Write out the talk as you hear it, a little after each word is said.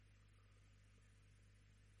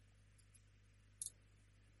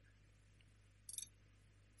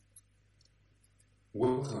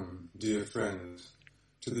Welcome, dear friend,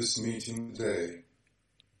 to this meeting today,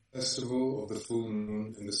 festival of the full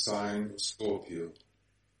moon in the sign of Scorpio,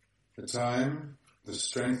 a time the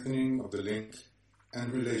strengthening of the link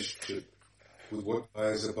and relationship with what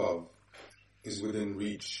lies above is within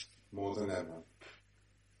reach more than ever.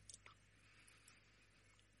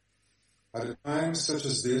 At a time such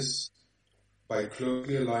as this, by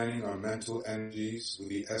closely aligning our mental energies with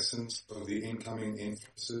the essence of the incoming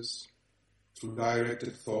influences, through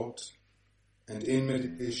directed thought and in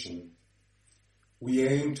meditation, we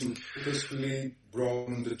aim to purposefully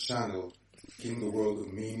broaden the channel in the world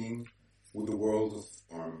of meaning with the world of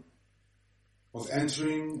form, of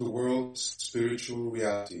entering the world's spiritual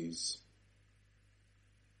realities.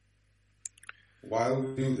 While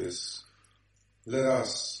we do this, let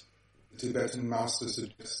us, the Tibetan master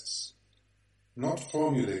suggests, not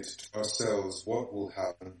formulate to ourselves what will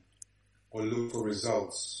happen, or look for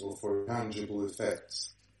results or for tangible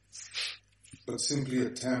effects, but simply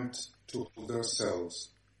attempt to hold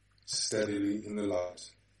ourselves steadily in the light.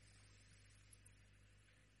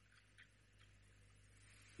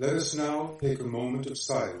 Let us now take a moment of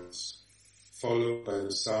silence, followed by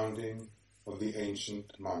the sounding of the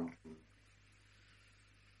ancient mantra.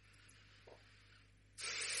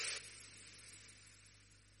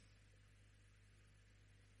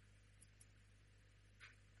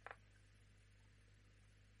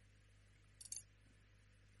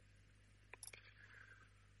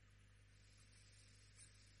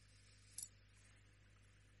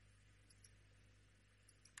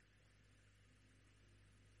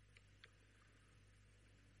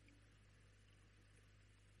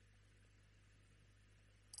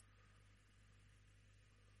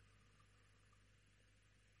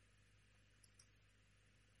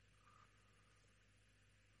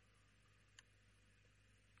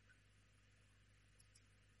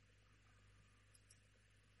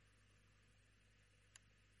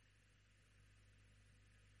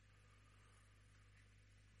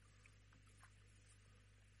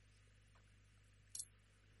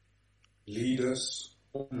 Lead us,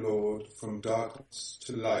 O Lord, from darkness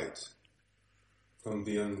to light, from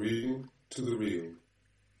the unreal to the real,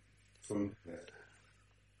 from death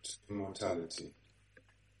to immortality.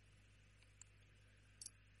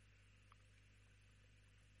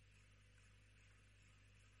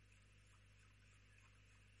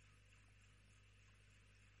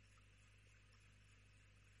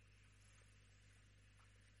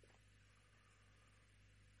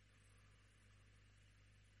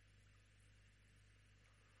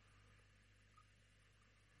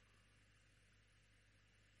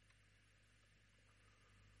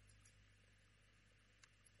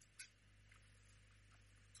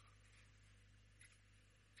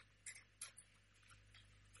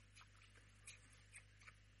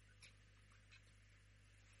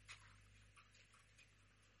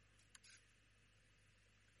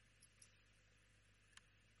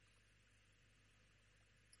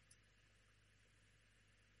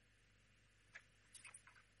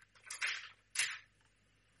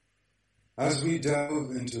 As we delve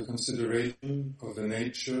into consideration of the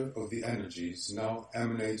nature of the energies now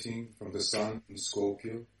emanating from the Sun in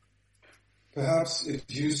Scorpio, perhaps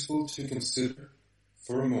it's useful to consider,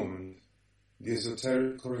 for a moment, the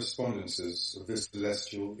esoteric correspondences of this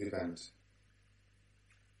celestial event.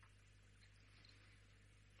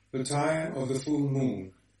 The time of the full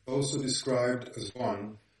moon, also described as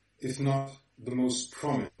one, if not the most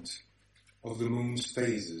prominent, of the moon's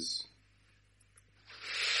phases.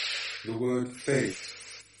 The word phase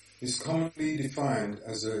is commonly defined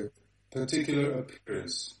as a particular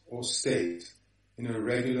appearance or state in a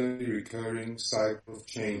regularly recurring cycle of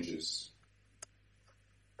changes.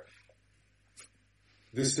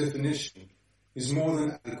 This definition is more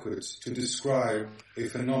than adequate to describe a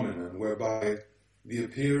phenomenon whereby the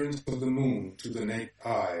appearance of the moon to the naked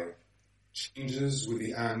eye changes with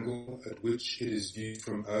the angle at which it is viewed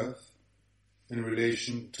from Earth in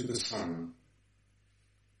relation to the Sun.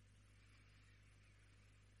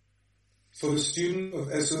 For the student of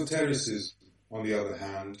esotericism, on the other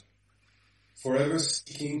hand, forever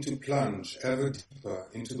seeking to plunge ever deeper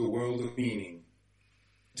into the world of meaning,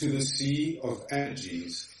 to the sea of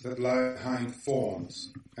energies that lie behind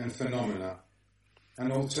forms and phenomena,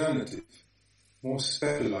 an alternative, more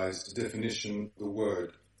specialized definition of the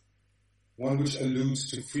word, one which alludes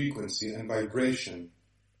to frequency and vibration,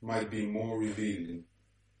 might be more revealing.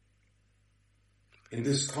 In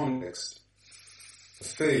this context, a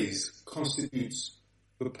phase constitutes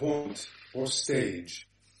the point or stage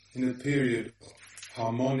in a period of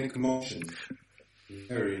harmonic motion,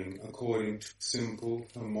 varying according to simple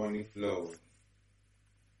harmonic law.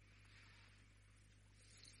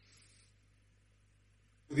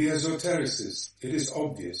 To the esotericist, it is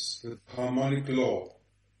obvious that the harmonic law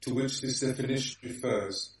to which this definition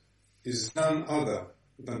refers is none other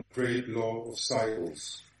than the great law of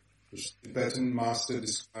cycles, which the Tibetan master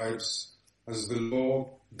describes as the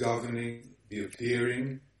law governing the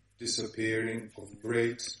appearing, disappearing of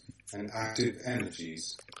great and active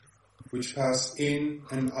energies, which pass in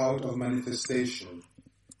and out of manifestation,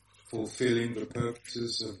 fulfilling the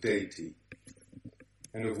purposes of deity,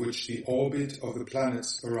 and of which the orbit of the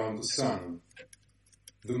planets around the sun,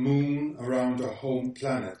 the moon around our home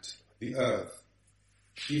planet, the Earth,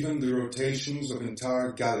 even the rotations of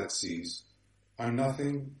entire galaxies, are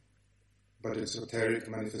nothing but esoteric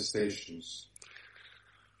manifestations.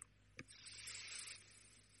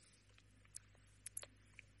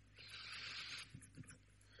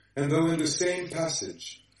 And though in the same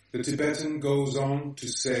passage the Tibetan goes on to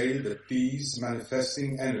say that these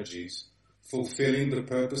manifesting energies fulfilling the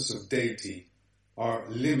purpose of deity are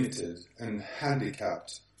limited and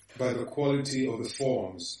handicapped by the quality of the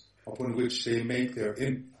forms upon which they make their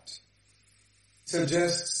impact, it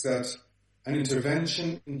suggests that an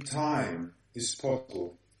intervention in time is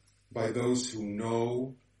possible by those who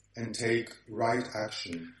know and take right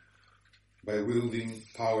action, by wielding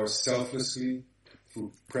power selflessly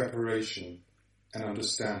through preparation and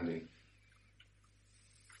understanding.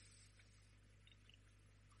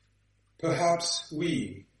 Perhaps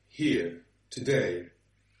we, here, today,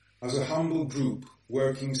 as a humble group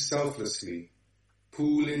working selflessly,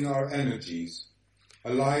 pooling our energies,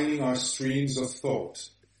 aligning our streams of thought,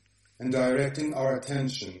 and directing our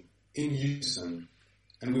attention in unison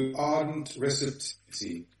and with ardent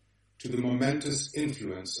receptivity to the momentous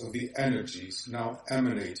influence of the energies now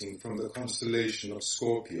emanating from the constellation of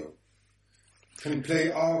Scorpio, can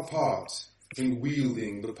play our part in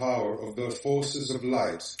wielding the power of the forces of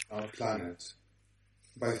light on our planet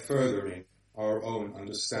by furthering our own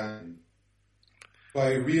understanding,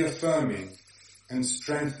 by reaffirming and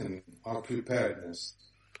strengthening our preparedness.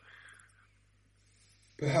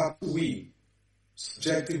 Perhaps we,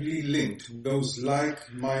 subjectively linked with those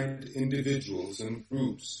like-minded individuals and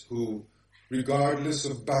groups who, regardless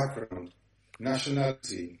of background,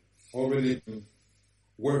 nationality, or religion,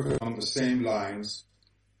 work along the same lines,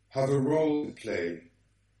 have a role to play in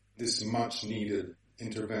this much-needed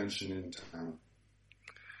intervention in time.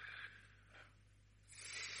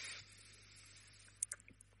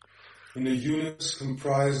 In a universe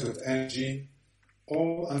comprised of energy,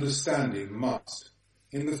 all understanding must,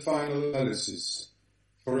 in the final analysis,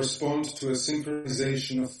 correspond to a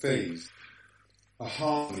synchronization of phase, a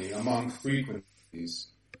harmony among frequencies,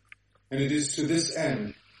 and it is to this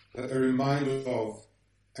end that a reminder of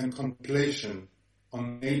and contemplation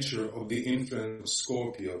on the nature of the influence of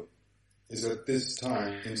Scorpio is at this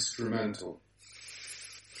time instrumental.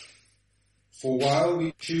 For while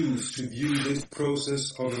we choose to view this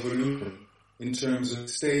process of evolution in terms of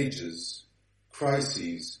stages,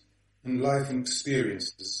 crises, and life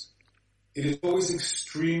experiences, it is always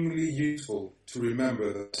extremely useful to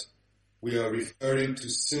remember that we are referring to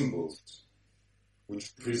symbols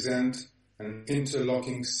which present an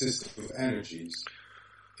interlocking system of energies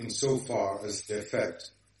insofar as they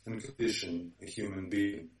affect and condition a human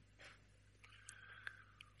being.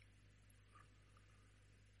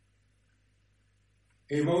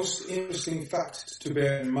 A most interesting fact to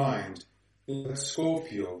bear in mind is that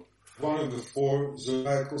Scorpio, one of the 4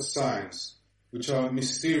 zodiacal signs which are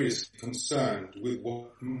mysteriously concerned with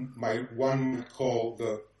what one might call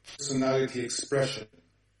the personality expression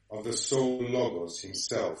of the soul Logos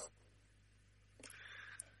himself.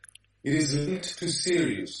 It is linked to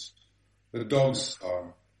Sirius, the dog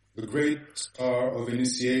star, the great star of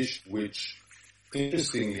initiation which,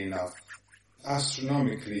 interestingly enough,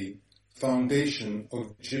 astronomically, foundation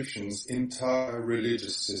of Egyptians' entire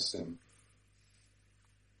religious system.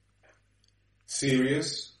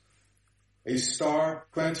 Sirius, a star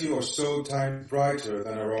 20 or so times brighter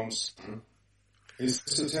than our own sun, is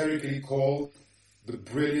esoterically called the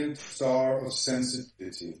brilliant star of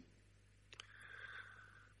sensitivity.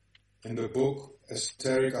 In the book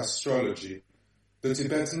Esoteric Astrology, the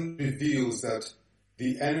Tibetan reveals that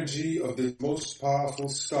the energy of the most powerful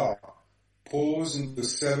star pours into the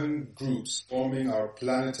 7 groups forming our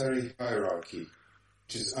planetary hierarchy,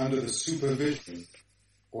 which is under the supervision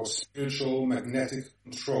or spiritual magnetic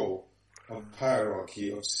control of the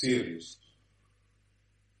hierarchy of Sirius.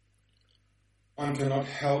 One cannot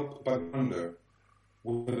help but wonder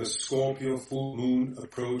whether the Scorpio full moon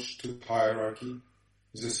approach to hierarchy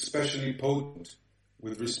is especially potent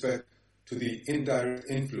with respect to the indirect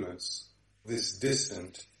influence of this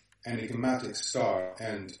distant, enigmatic star,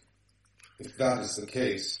 and, if that is the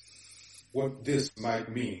case, what this might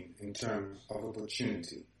mean in terms of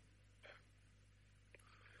opportunity.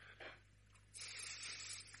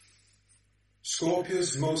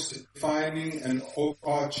 Scorpio's most defining and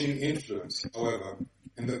overarching influence, however,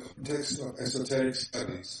 in the context of esoteric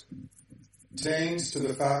studies, pertains to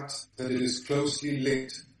the fact that it is closely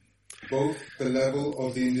linked to both the level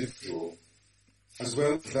of the individual as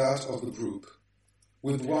well as that of the group,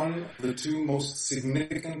 with one of the two most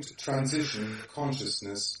significant transitions of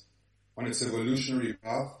consciousness on its evolutionary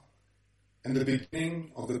path and the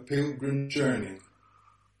beginning of the pilgrim journey,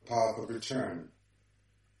 path of return.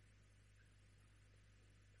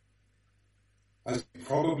 As we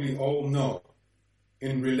probably all know,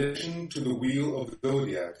 in relation to the wheel of the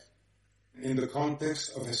zodiac, in the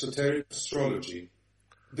context of esoteric astrology,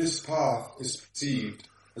 this path is perceived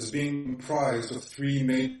as being comprised of three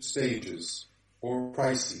major stages, or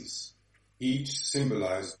crises, each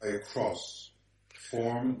symbolized by a cross,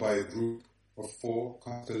 formed by a group of 4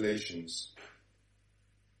 constellations.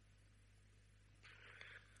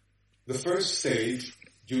 The first stage,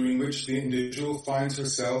 during which the individual finds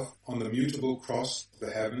herself on the mutable cross of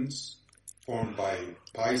the heavens, formed by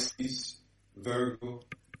Pisces, Virgo,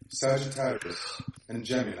 Sagittarius, and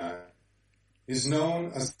Gemini, is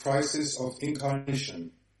known as the crisis of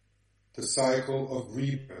incarnation, the cycle of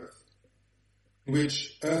rebirth, in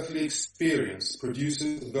which earthly experience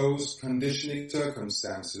produces those conditioning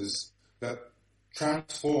circumstances that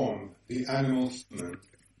transform the animal human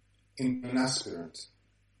into an aspirant.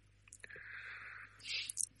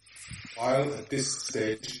 While at this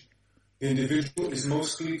stage, the individual is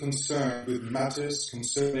mostly concerned with matters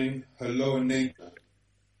concerning her lower nature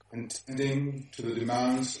and tending to the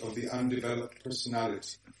demands of the undeveloped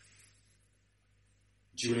personality.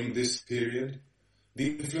 During this period,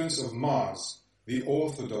 the influence of Mars, the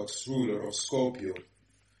orthodox ruler of Scorpio,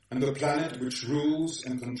 and the planet which rules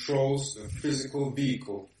and controls the physical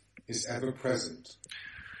vehicle is ever present.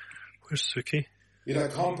 Where's Suki? It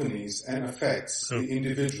accompanies and affects the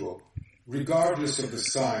individual, regardless of the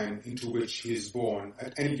sign into which he is born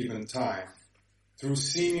at any given time, through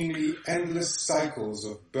seemingly endless cycles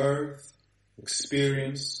of birth,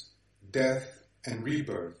 experience, death, and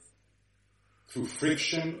rebirth, through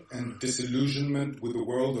friction and disillusionment with the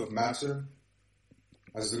world of matter,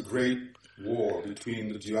 as the great war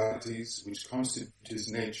between the dualities which constitute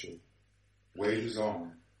his nature wages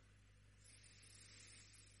on.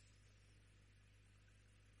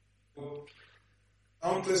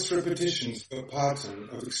 Countless repetitions of a pattern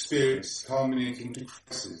of experience culminating to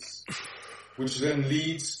crisis, which then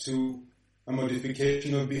leads to a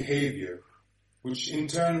modification of behavior, which in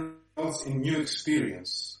turn results in new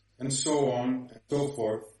experience, and so on and so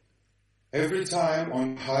forth, every time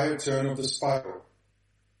on a higher turn of the spiral.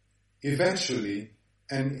 Eventually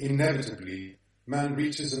and inevitably, man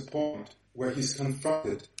reaches a point where he is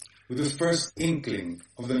confronted with the first inkling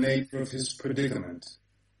of the nature of his predicament,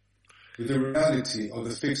 with the reality of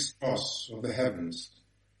the fixed cross of the heavens.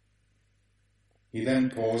 He then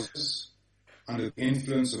pauses, under the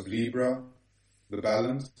influence of Libra, the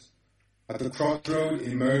balance, at the crossroad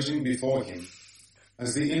emerging before him,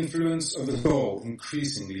 as the influence of the soul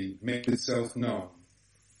increasingly makes itself known.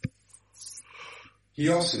 He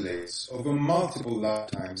oscillates over multiple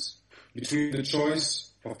lifetimes between the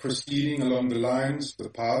choice of proceeding along the lines of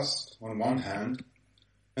the past on one hand,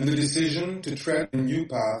 and the decision to tread a new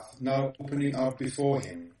path now opening up before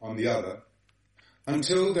him on the other,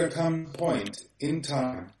 until there comes a point in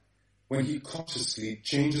time when he consciously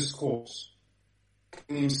changes course,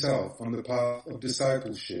 putting himself on the path of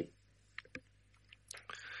discipleship.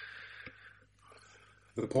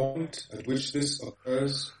 The point at which this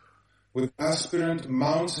occurs, with aspirant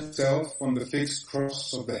mounts himself on the fixed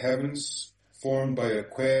cross of the heavens formed by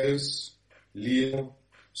Aquarius, Leo,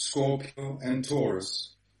 Scorpio, and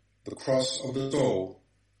Taurus, the cross of the soul,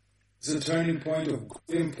 is a turning point of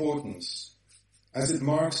great importance, as it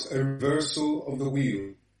marks a reversal of the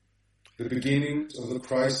wheel, the beginnings of the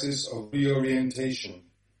crisis of reorientation,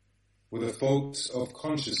 where the focus of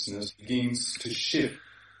consciousness begins to shift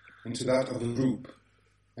into that of the group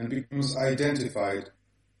and becomes identified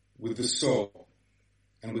with the soul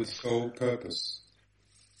and with soul purpose.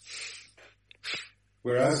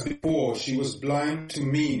 Whereas before she was blind to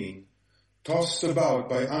meaning, tossed about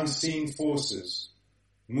by unseen forces,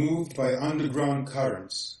 moved by underground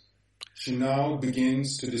currents, she now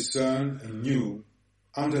begins to discern a new,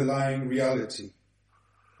 underlying reality,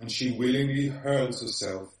 and she willingly hurls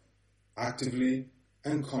herself, actively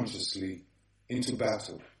and consciously, into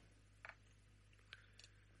battle.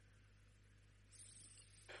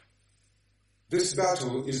 This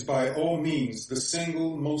battle is by all means the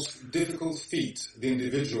single most difficult feat the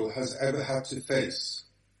individual has ever had to face.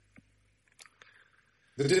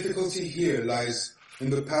 The difficulty here lies in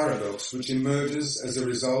the paradox which emerges as a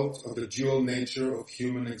result of the dual nature of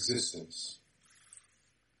human existence.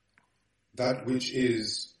 That which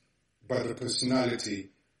is, by the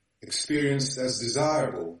personality, experienced as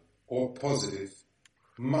desirable or positive,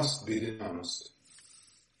 must be denounced.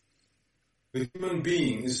 The human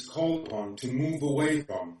being is called upon to move away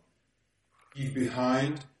from, leave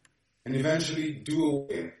behind, and eventually do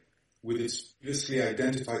away with its previously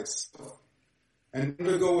identified self, and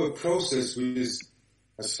undergo a process which is,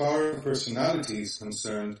 as far as personality is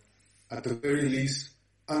concerned, at the very least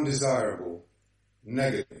undesirable,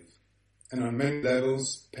 negative, and on many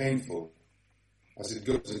levels painful, as it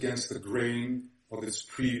goes against the grain of its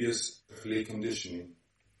previous earthly conditioning.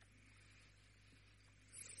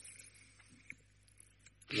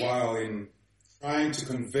 While in trying to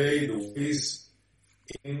convey the ways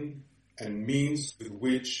in and means with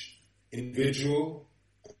which individual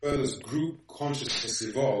as well as group consciousness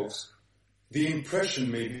evolves, the impression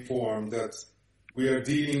may be formed that we are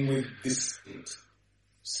dealing with distinct,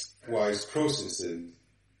 stepwise processes,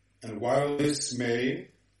 and while this may,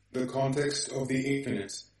 in the context of the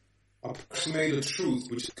infinite, approximate a truth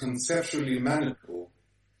which is conceptually manageable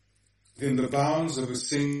within the bounds of a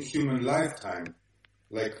single human lifetime,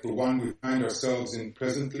 like the one we find ourselves in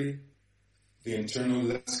presently, the internal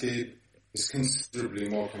landscape is considerably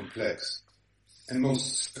more complex and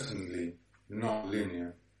most certainly not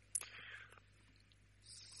linear.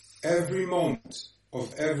 Every moment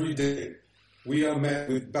of every day we are met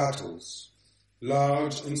with battles,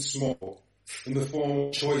 large and small, in the form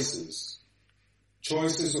of choices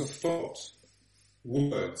of thought,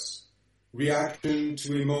 words, reaction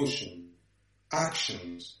to emotion,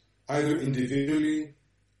 actions, either individually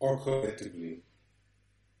or collectively.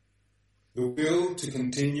 The will to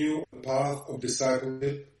continue a path of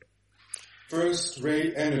discipleship,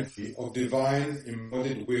 first-rate energy of divine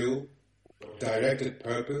embodied will, directed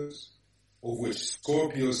purpose, of which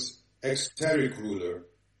Scorpio's exoteric ruler,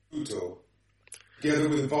 Pluto, together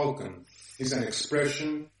with Vulcan, is an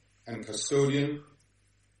expression and custodian,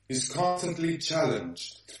 is constantly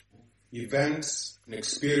challenged through events and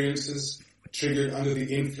experiences triggered under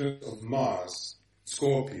the influence of Mars,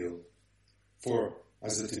 Scorpio. For,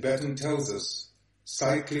 as the Tibetan tells us,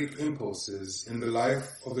 cyclic impulses in the life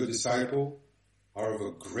of the disciple are of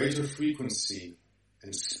a greater frequency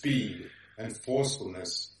and speed and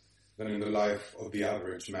forcefulness than in the life of the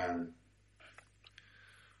average man.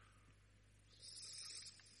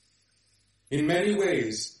 In many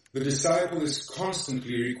ways, the disciple is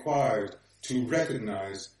constantly required to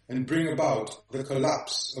recognize and bring about the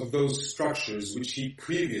collapse of those structures which he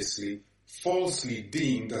previously falsely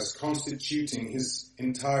deemed as constituting his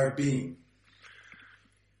entire being.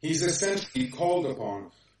 He is essentially called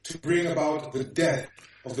upon to bring about the death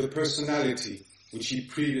of the personality which he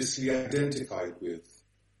previously identified with,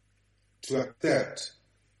 to accept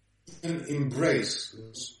and embrace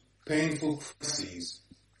those painful crises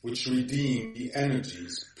which redeem the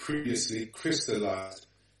energies previously crystallized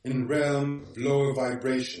in realm of lower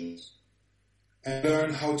vibrations, and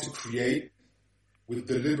learn how to create, with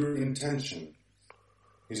deliberate intention,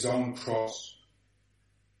 his own cross,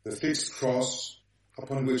 the fixed cross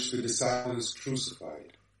upon which the disciple is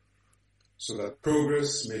crucified, so that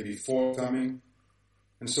progress may be forthcoming,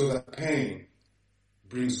 and so that pain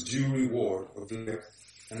brings due reward of light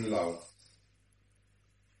and love.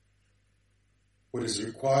 What is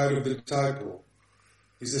required of the disciple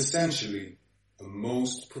is essentially a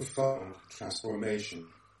most profound transformation.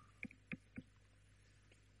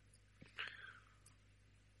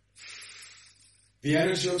 The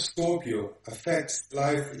energy of Scorpio affects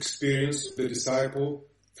life experience of the disciple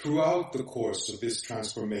throughout the course of this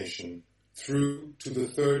transformation, through to the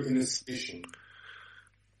third initiation.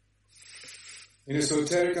 In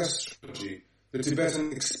esoteric astrology, the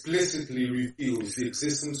Tibetan explicitly reveals the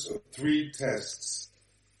existence of 3 tests,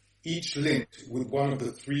 each linked with one of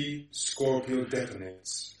the 3 Scorpio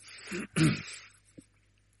decanates.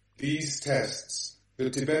 These tests,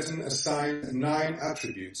 the Tibetan assign 9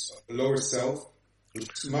 attributes of the lower self, which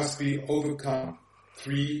must be overcome,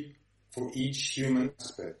 3 for each human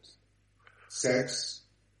aspect: sex,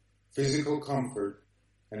 physical comfort,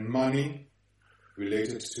 and money,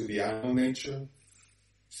 related to the animal nature;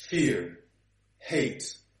 fear,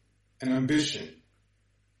 hate, and ambition,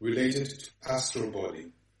 related to astral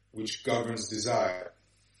body, which governs desire;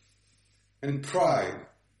 and pride,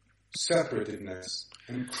 separativeness,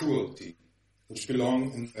 and cruelty, which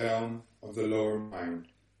belong in the realm of the lower mind.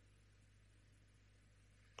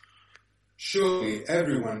 Surely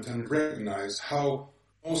everyone can recognize how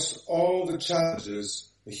almost all the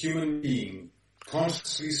challenges a human being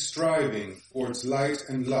consciously striving towards light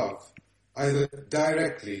and love, either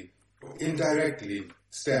directly or indirectly,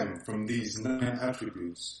 stem from these 9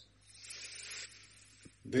 attributes.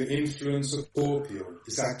 The influence of Scorpio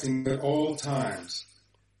is acting at all times,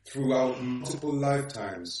 throughout multiple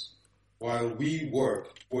lifetimes, while we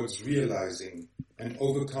work towards realizing and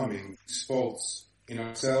overcoming these faults in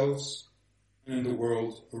ourselves and in the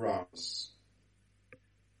world around us.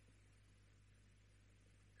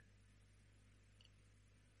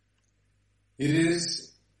 It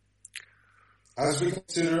is, as we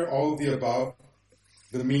consider all the above,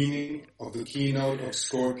 the meaning of the keynote of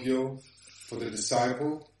Scorpio for the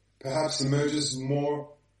disciple perhaps emerges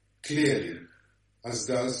more clearly, as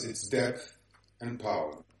does its depth and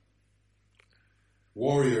power.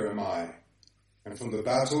 Warrior am I, and from the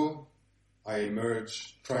battle I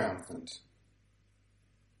emerge triumphant.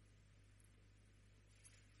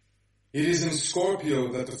 It is in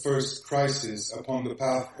Scorpio that the first crisis upon the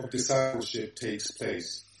path of discipleship takes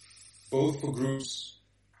place, both for groups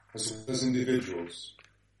as well as individuals.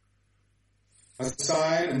 As a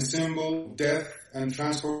sign and symbol of death and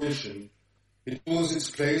transformation, it holds its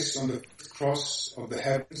place on the cross of the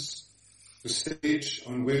heavens, the stage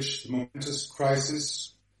on which the momentous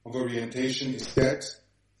crisis of orientation is set,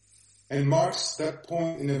 and marks that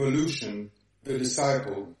point in evolution the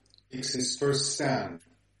disciple takes his first stand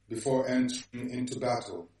before entering into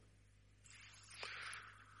battle.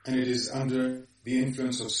 And it is under the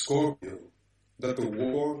influence of Scorpio that the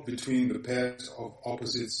war between the pairs of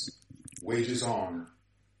opposites wages on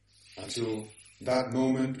until that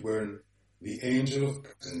moment when the angel of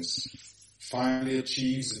presence finally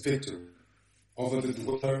achieves victory over the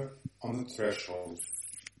dweller on the threshold,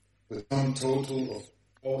 the sum total of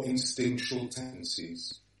all instinctual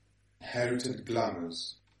tendencies, inherited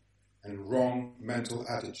glamours, and wrong mental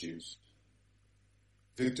attitudes.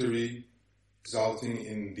 Victory resulting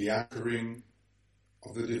in the anchoring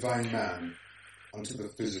of the divine man onto the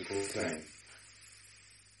physical plane.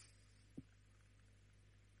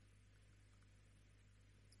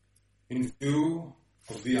 In view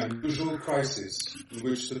of the unusual crisis in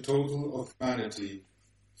which the total of humanity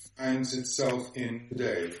finds itself in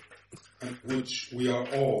today, and which we are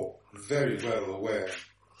all very well aware,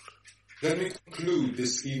 let me conclude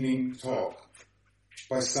this evening talk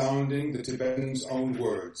by sounding the Tibetan's own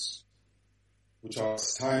words, which are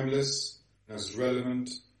as timeless and as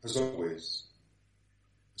relevant as always,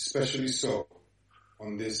 especially so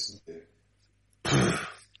on this day.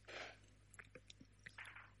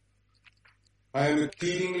 I am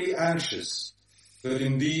exceedingly anxious that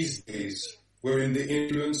in these days, wherein the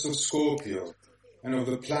influence of Scorpio and of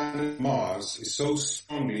the planet Mars is so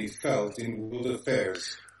strongly felt in world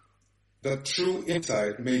affairs, that true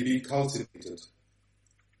insight may be cultivated,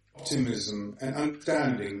 optimism and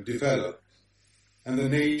understanding developed, and the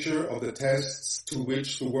nature of the tests to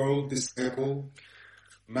which the world disciple,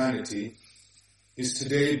 humanity, is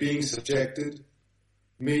today being subjected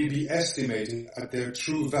may be estimated at their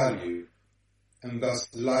true value, and thus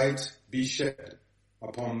light be shed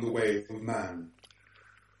upon the way of man.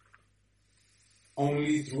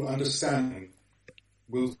 Only through understanding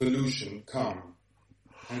will solution come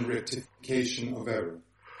and rectification of error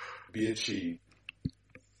be achieved.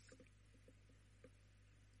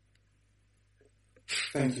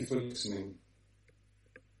 Thank you for listening.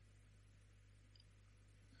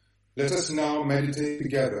 Let us now meditate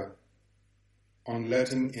together on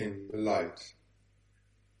letting in the light.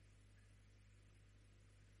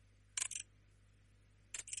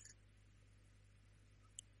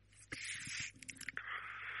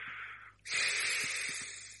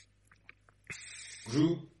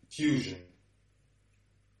 Group fusion.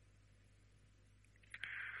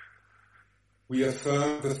 We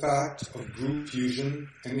affirm the fact of group fusion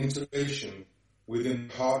and integration within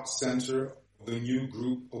the heart center of the new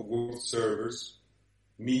group of world servers,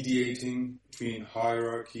 mediating between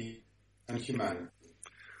hierarchy and humanity.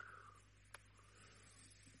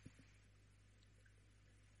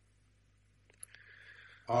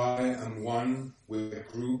 I am one with my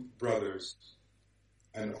group brothers,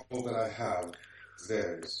 and all that I have is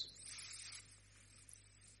theirs.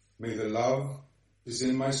 May the love which is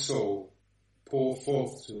in my soul pour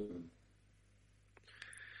forth to them.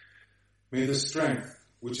 May the strength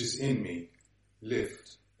which is in me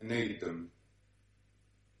lift and aid them.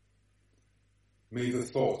 May the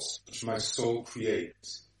thoughts which my soul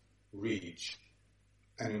creates reach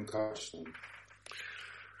and encourage them.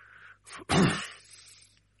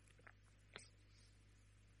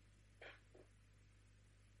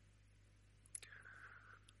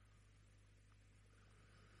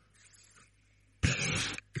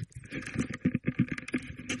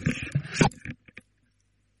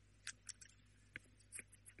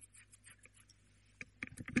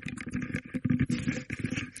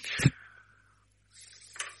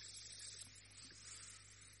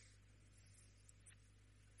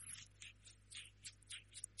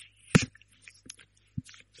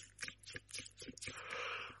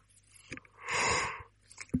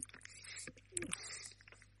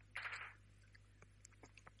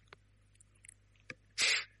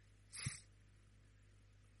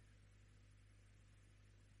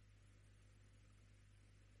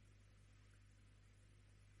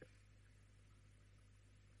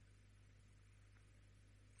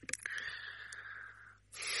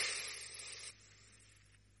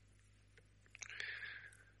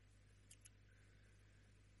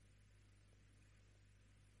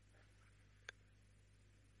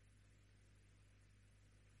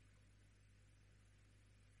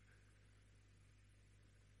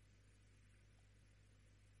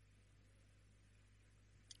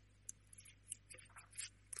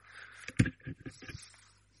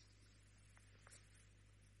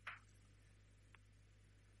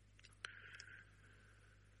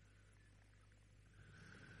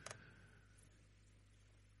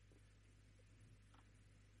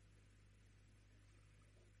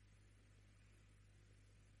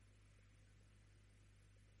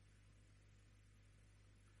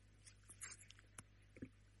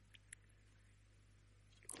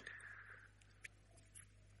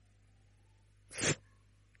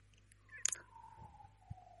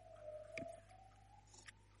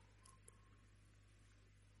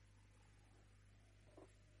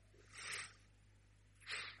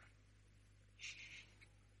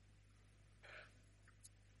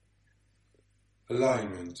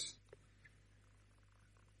 Alignment.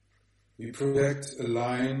 We project a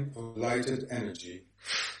line of lighted energy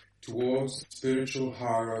towards the spiritual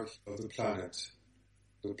hierarchy of the planet,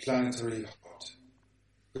 the planetary heart,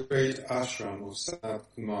 the great ashram of Sanat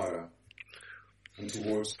Kumara, and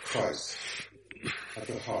towards Christ at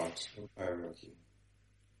the heart of hierarchy.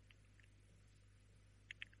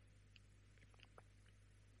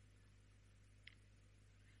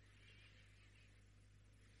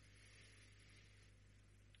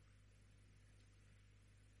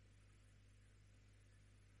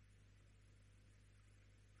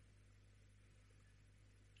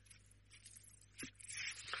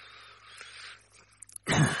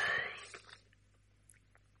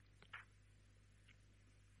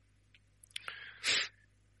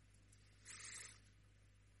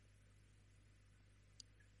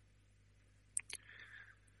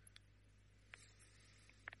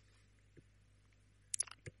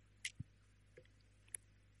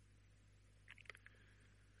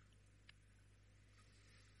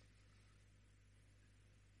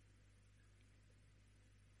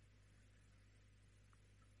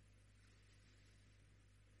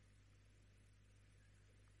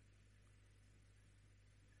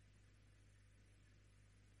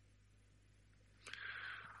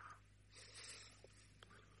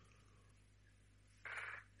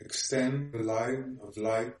 Extend the line of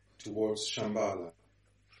light towards Shambhala,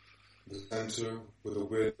 the center where the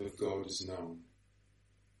will of God is known.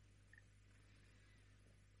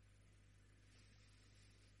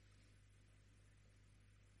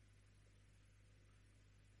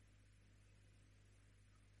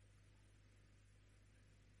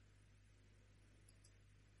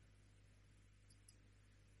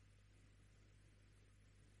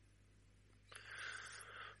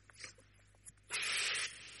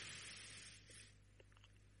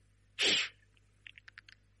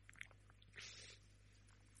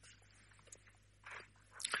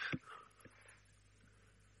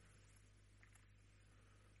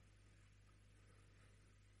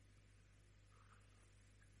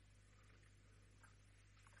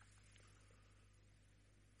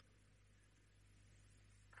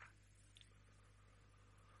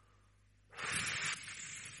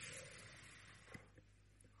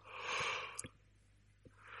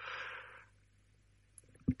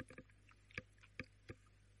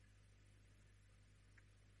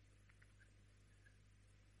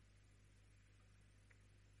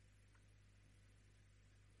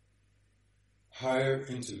 Higher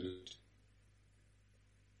interlude.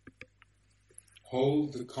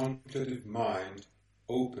 Hold the contemplative mind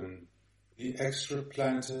open, the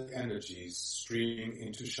extraplanetary energies streaming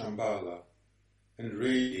into Shambhala and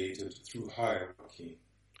radiated through hierarchy.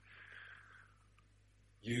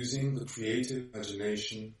 Using the creative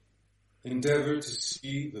imagination, endeavor to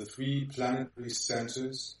see the three planetary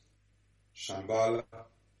centers, Shambhala,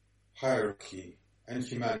 hierarchy, and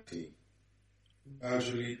humanity,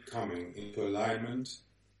 gradually coming into alignment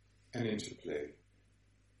and interplay.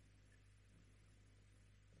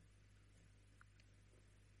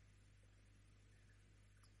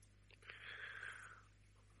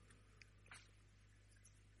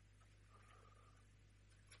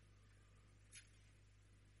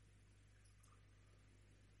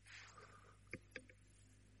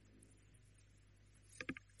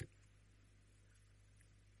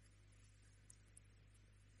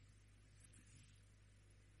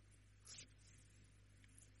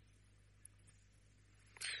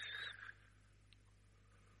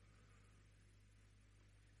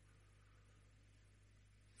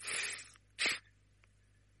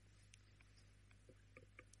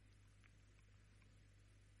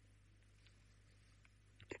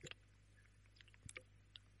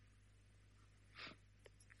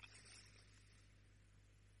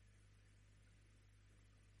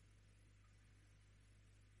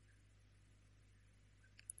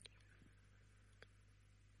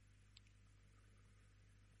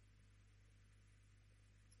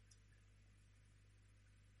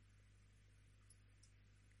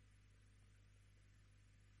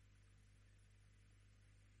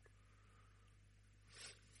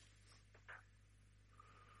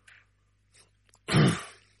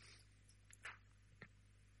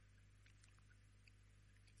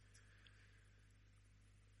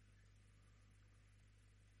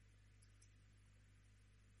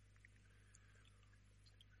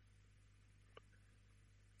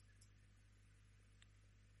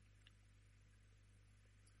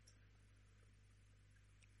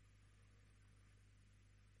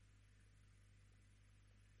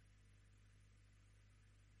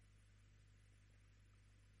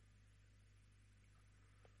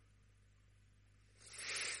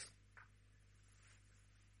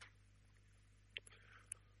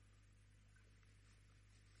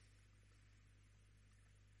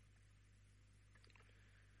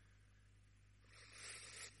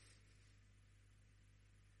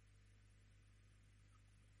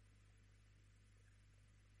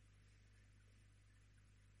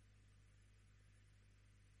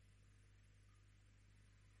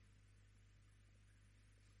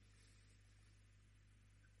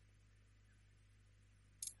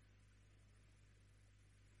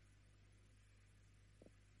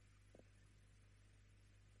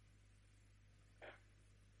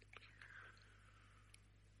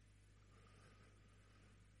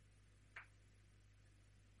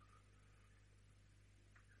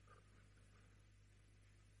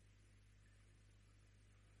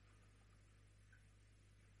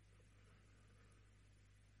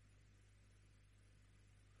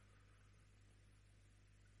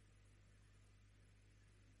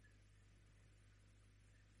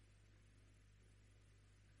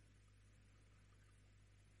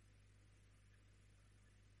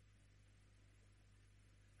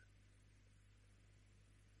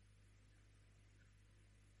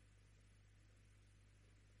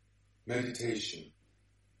 Meditation.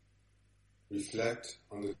 Reflect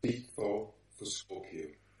on the deep thought for Scorpio.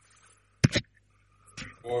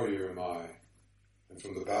 Warrior am I, and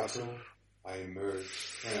from the battle I emerge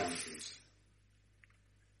triumphant.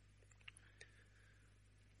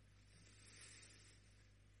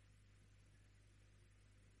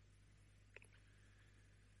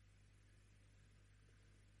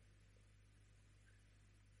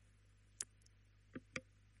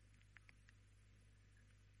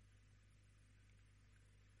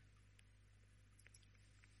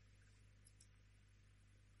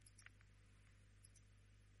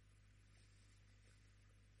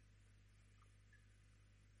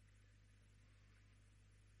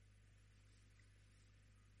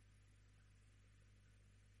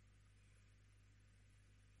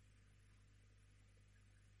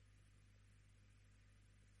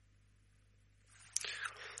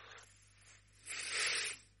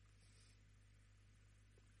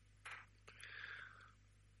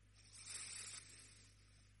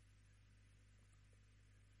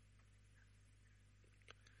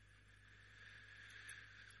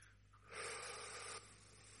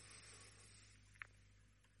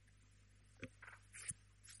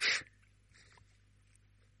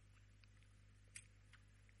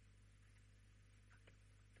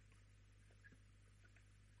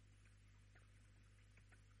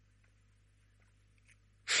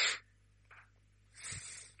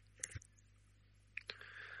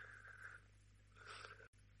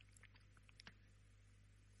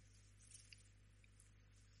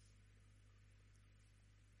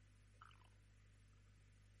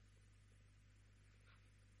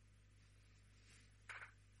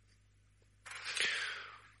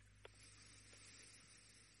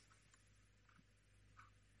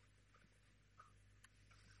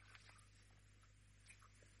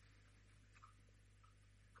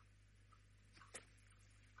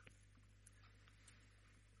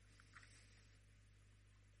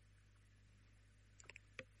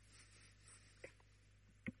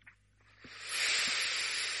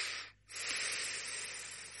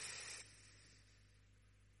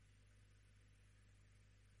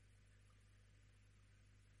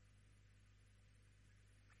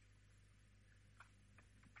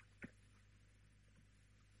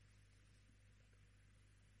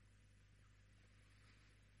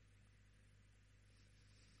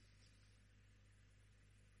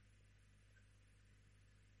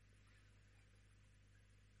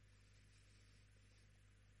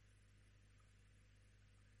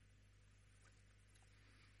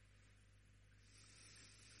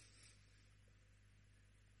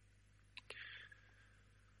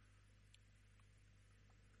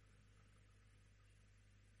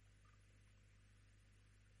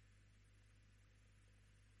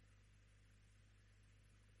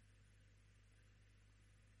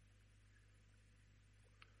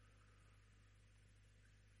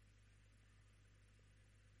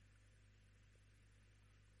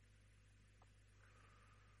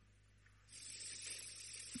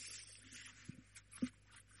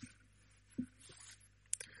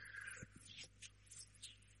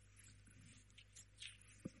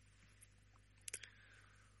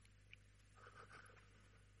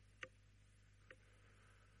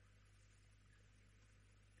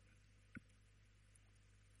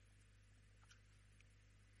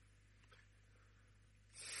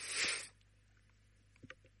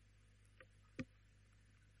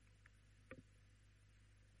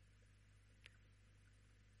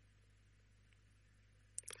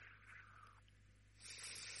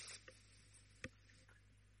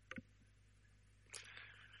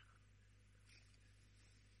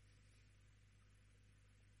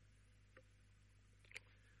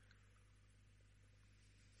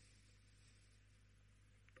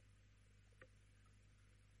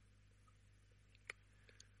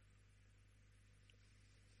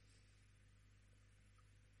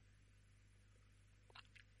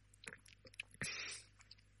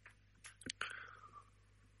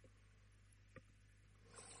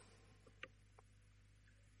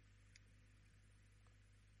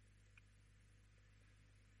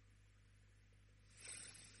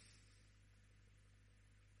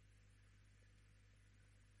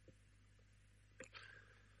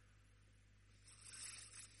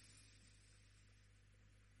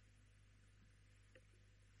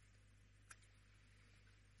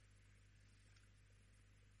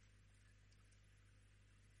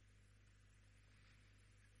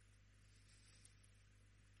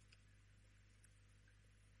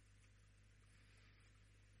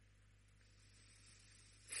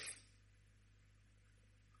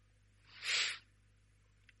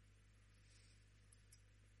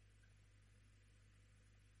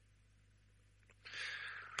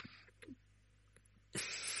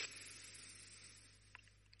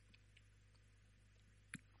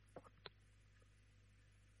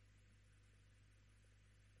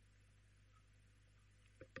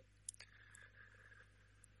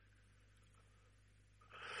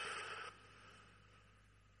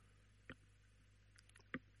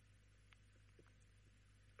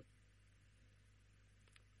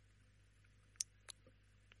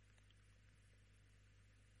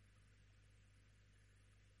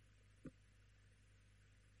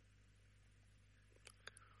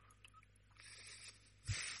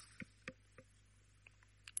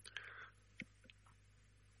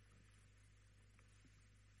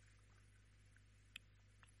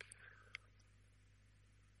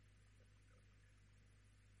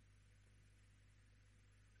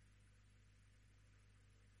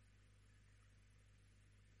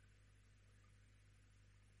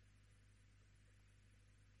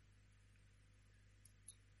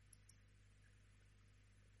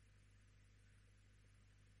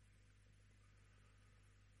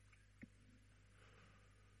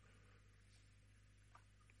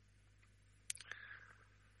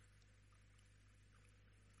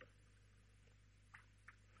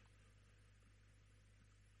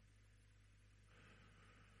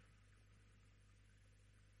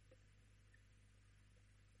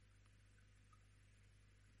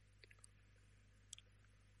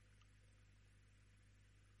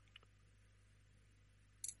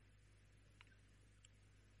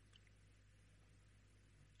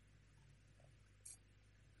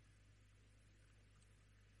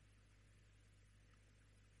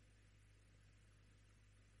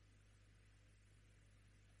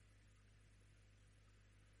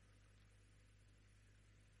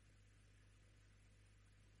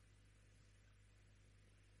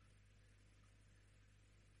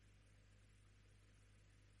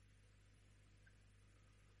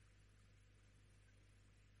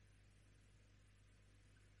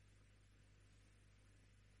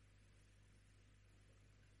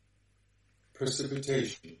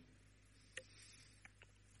 Precipitation.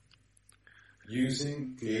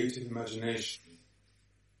 Using creative imagination,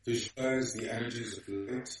 visualize the energies of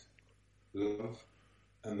light, love,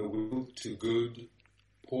 and the will to good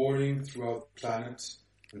pouring throughout the planet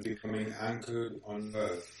and becoming anchored on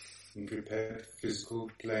Earth in prepared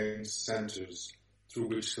physical plane centers through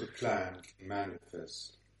which the plan can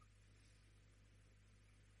manifest.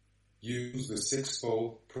 Use the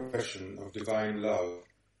sixfold progression of divine love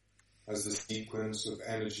as the sequence of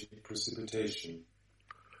energy precipitation.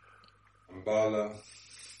 Ambala,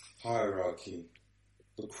 hierarchy,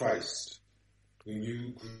 the Christ, the new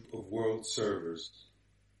group of world servers,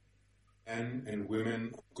 men and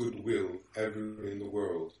women of goodwill everywhere in the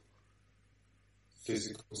world,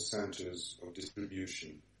 physical centers of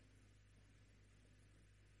distribution.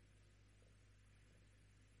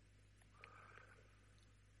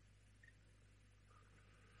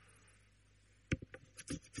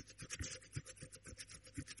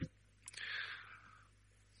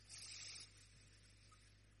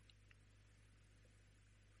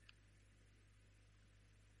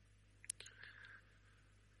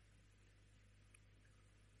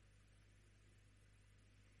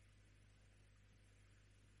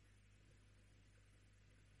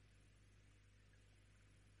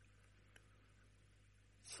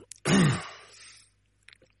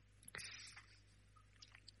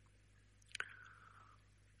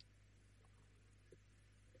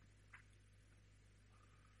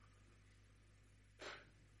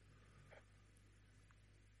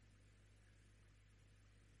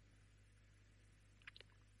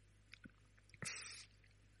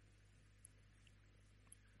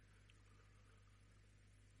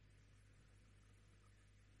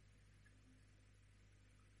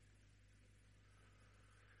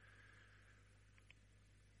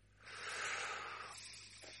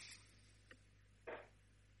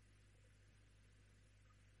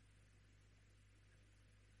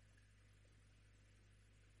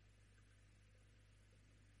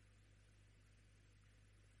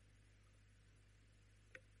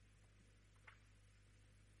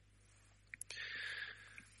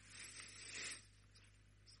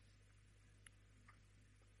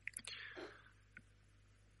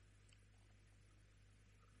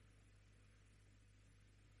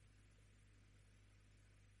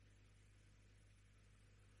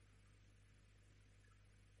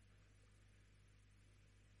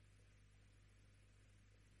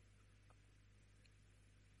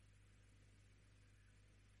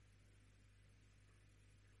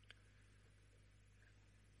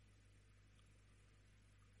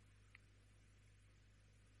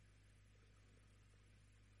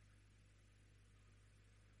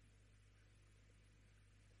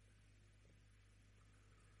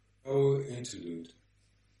 O interlude.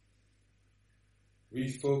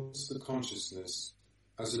 Refocus the consciousness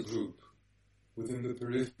as a group within the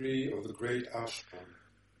periphery of the great ashram.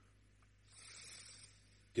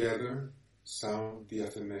 Together, sound the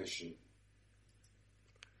affirmation.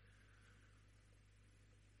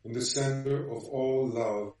 In the center of all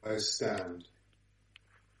love I stand.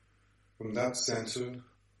 From that center,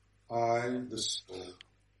 I, the soul,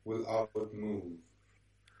 will outward move.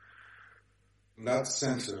 From that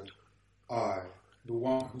center, I, the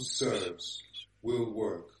one who serves, will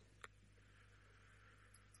work.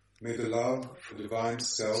 May the love of the divine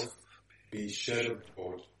self be shed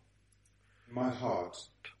abroad in my heart,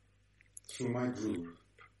 through my group,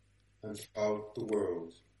 and throughout the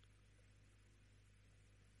world.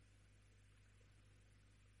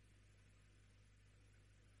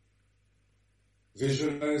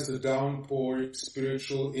 Visualize the downpouring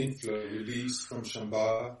spiritual inflow released from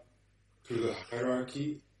Shambhala through the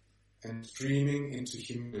hierarchy and streaming into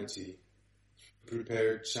humanity through the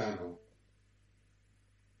prepared channel.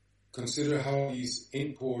 Consider how these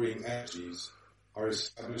inpouring energies are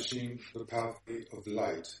establishing the pathway of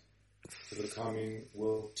light for the coming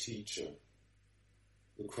world teacher,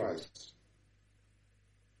 the Christ.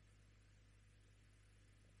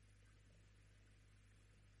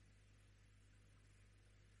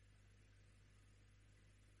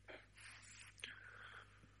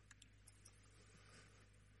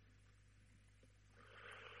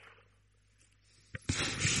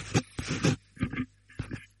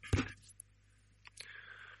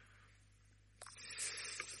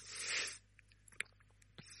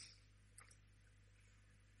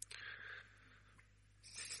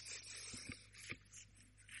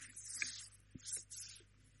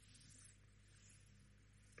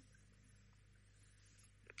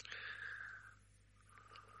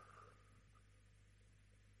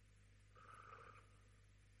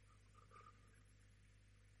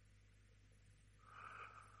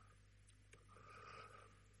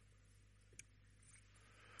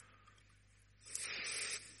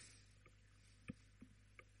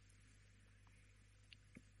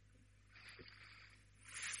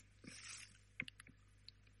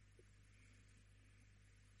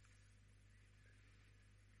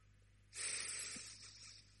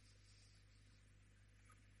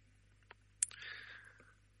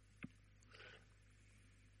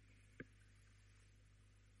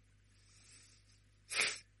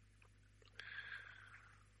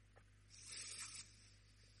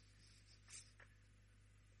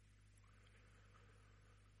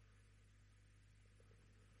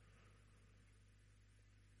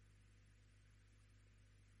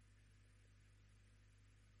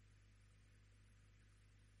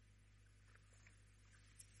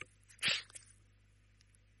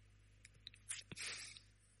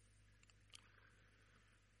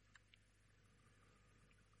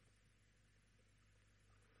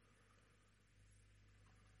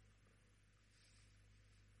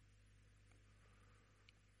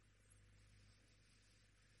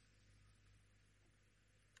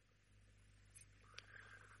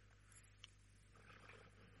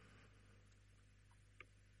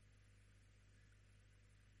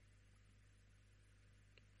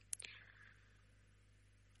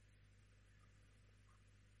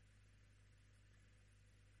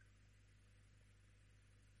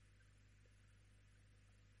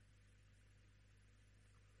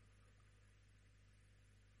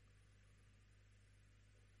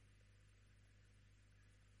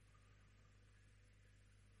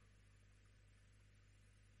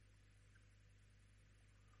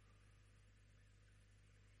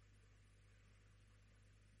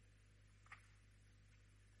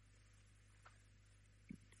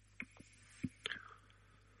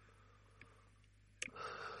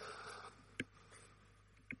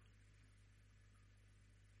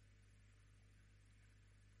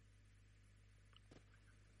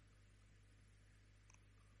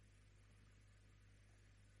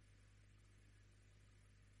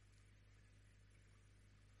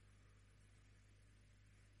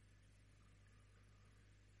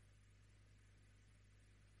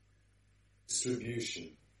 distribution.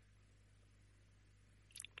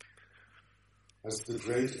 As the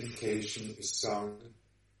great incantation is sung,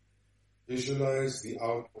 visualize the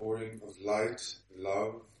outpouring of light,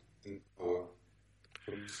 love, and power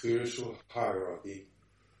from the spiritual hierarchy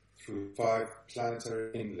through 5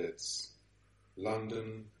 planetary inlets: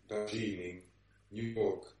 London, Darjeeling, New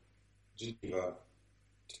York, Geneva,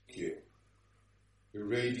 Tokyo,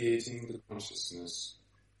 irradiating the consciousness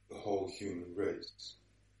of the whole human race.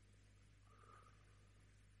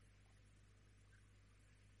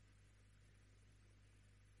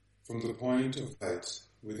 From the point of light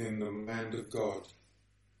within the mind of God,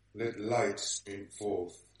 let light stream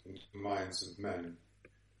forth into the minds of men.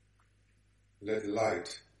 Let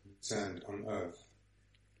light descend on earth.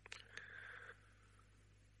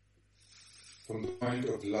 From the point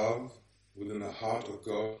of love within the heart of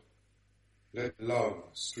God, let love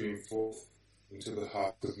stream forth into the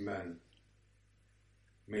hearts of men.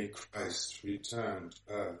 May Christ return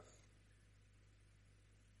to earth.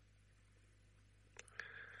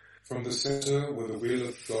 From the center where the will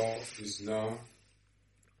of God is known,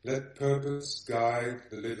 let purpose guide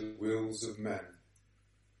the little wills of men,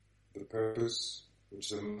 the purpose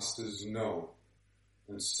which the masters know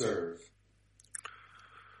and serve.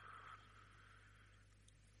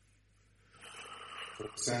 From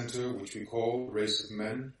the center which we call the race of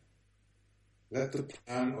men, let the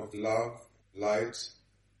plan of love, light,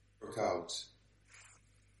 work out,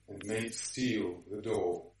 and may it seal the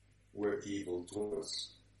door where evil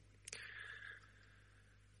dwells.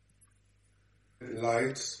 Let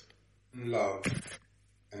light and love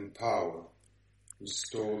and power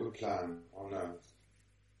restore the plan on earth.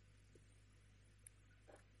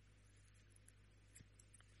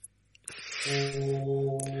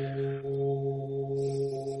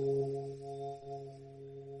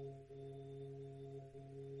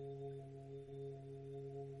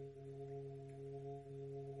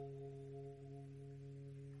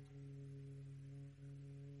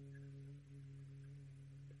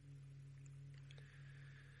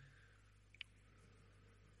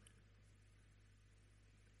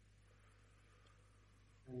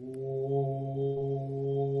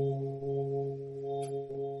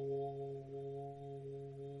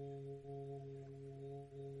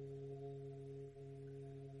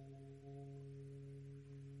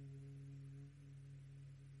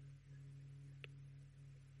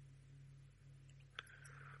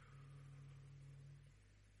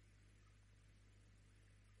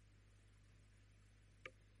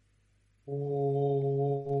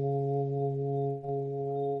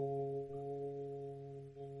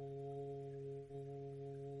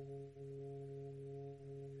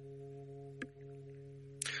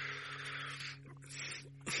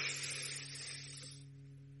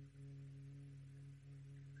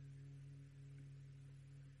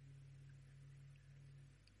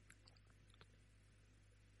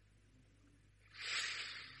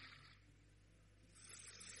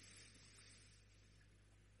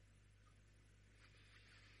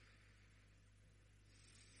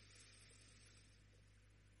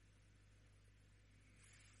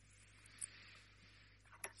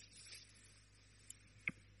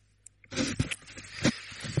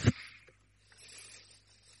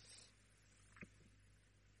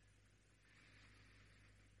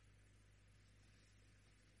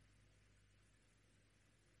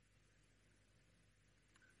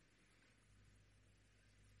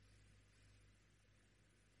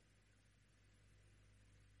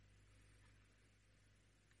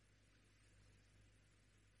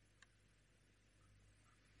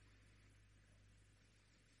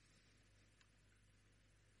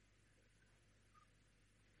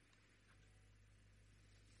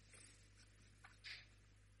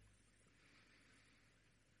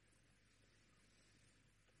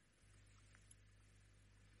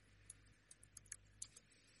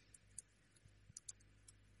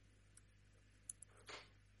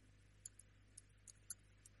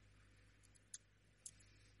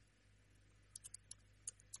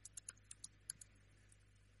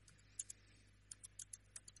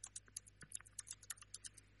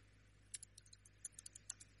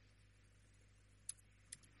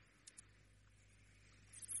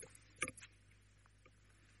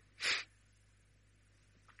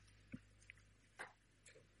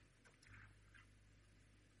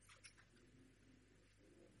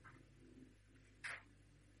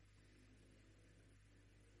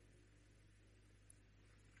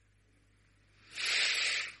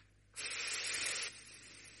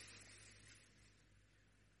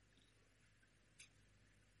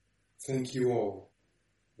 Thank you all,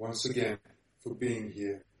 once again, for being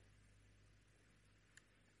here.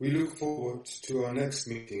 We look forward to our next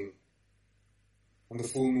meeting on the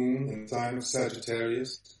full moon in the sign of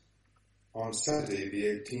Sagittarius on Saturday, the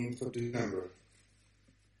 18th of December,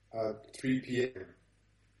 at 3 p.m.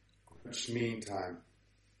 Greenwich Mean Time.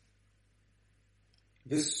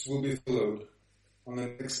 This will be followed on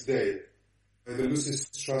the next day by the Lucis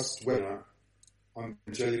Trust webinar on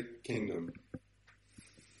the Angelic Kingdom.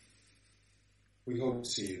 We hope to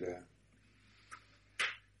see you there.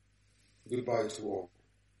 Goodbye to all.